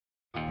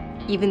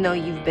even though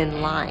you've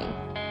been lying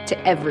to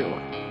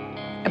everyone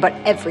about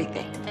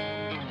everything.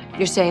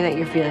 You're saying that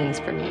your feelings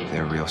for me.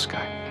 They're real,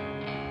 Skye.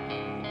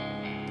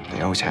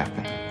 They always have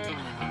been.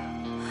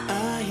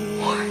 I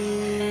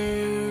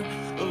hear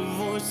a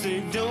voice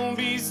say, don't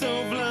be so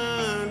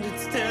blind.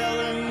 It's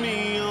telling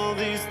me all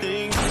these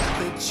things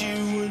that you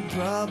would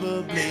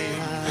probably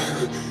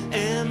hide.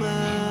 Am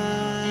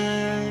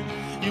I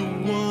your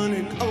one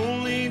and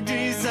only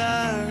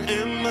desire?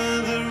 Am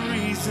I the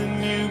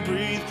reason you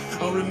breathe,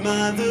 or am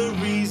I the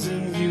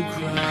reason you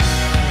cry?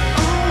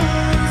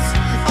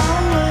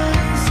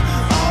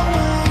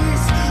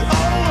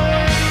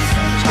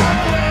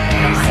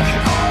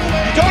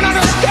 Don't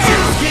understand!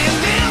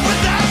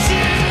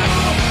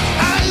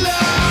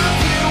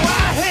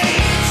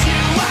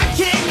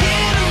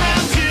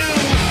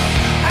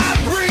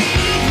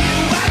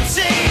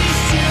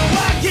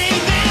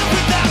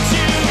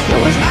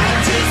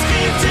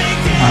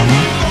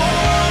 Mama,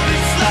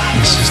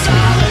 my sister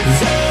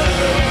loves you.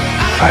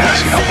 I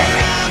ask you, don't want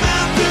me.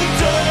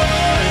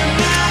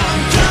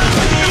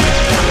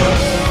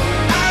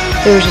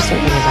 There was just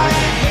something about it.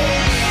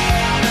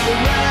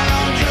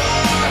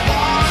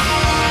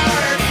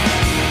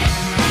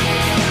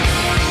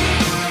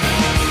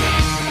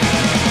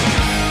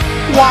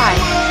 Why?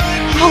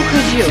 How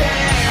could you?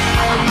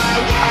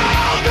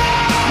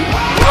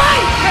 Why?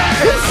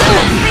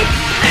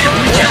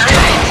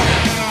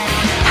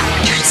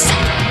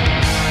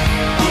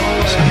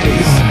 Someday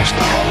you'll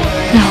understand.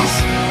 No,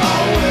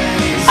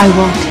 I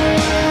won't.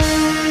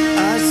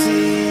 I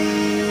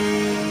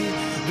see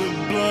the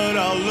blood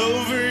all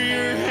over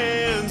your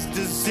hands.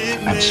 Does it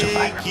I'm a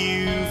survivor. make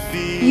you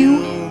feel You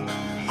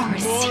are a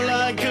more serial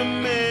like a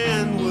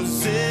man?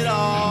 Was it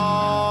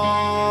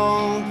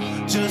all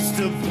just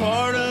a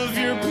part of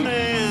your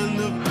plan?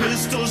 The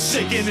pistol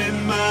shaking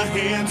in my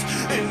hands,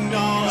 and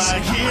all I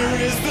hear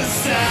is the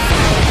sound.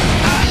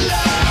 I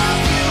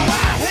love you,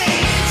 I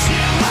hate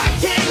you, I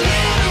can't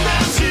live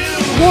without you.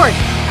 Ward,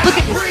 look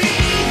at me.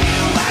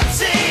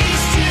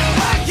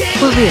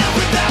 Olivia.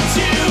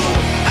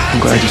 I'm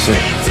glad you said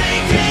it.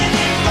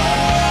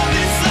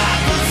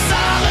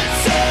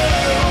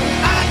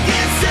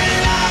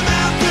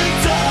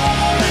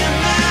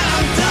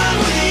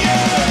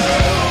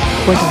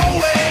 We're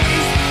done.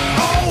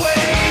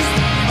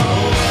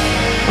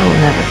 I will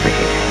never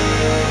forgive you.